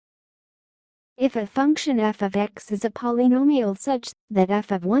If a function f of x is a polynomial such that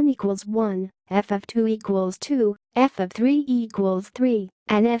f of 1 equals 1, f of 2 equals 2, f of 3 equals 3,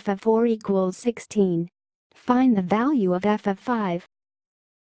 and f of 4 equals 16, find the value of f of 5.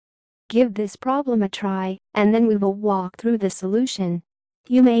 Give this problem a try, and then we will walk through the solution.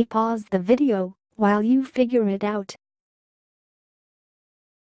 You may pause the video while you figure it out.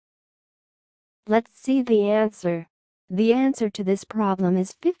 Let's see the answer. The answer to this problem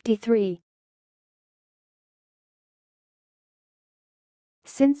is 53.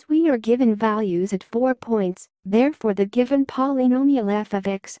 Since we are given values at 4 points, therefore the given polynomial f of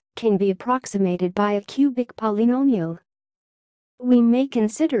x can be approximated by a cubic polynomial. We may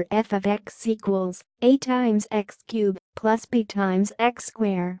consider f of x equals a times x cubed plus b times x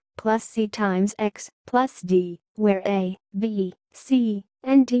squared plus c times x plus d, where a, b, c,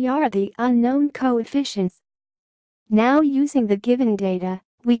 and d are the unknown coefficients. Now using the given data,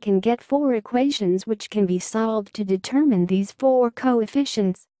 we can get 4 equations which can be solved to determine these 4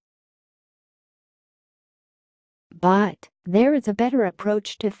 coefficients. But there is a better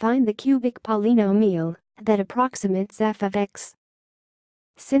approach to find the cubic polynomial that approximates f of x.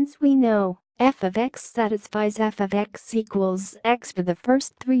 Since we know f of x satisfies f of x equals x for the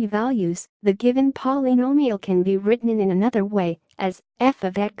first 3 values, the given polynomial can be written in another way as f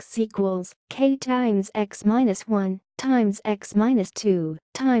of x equals k times x minus 1 times x minus 2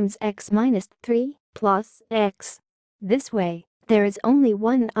 times x minus 3 plus x. This way, there is only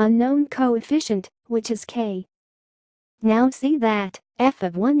one unknown coefficient, which is k. Now see that f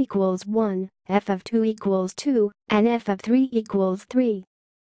of 1 equals 1, f of 2 equals 2, and f of 3 equals 3.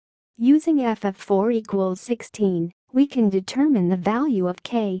 Using f of 4 equals 16, we can determine the value of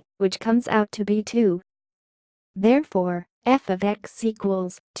k, which comes out to be 2. Therefore, f of x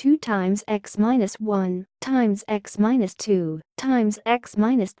equals 2 times x minus 1 times x minus 2 times x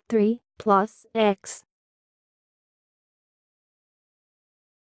minus 3 plus x.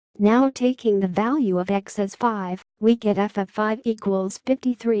 Now taking the value of x as 5, we get f of 5 equals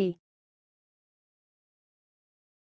 53.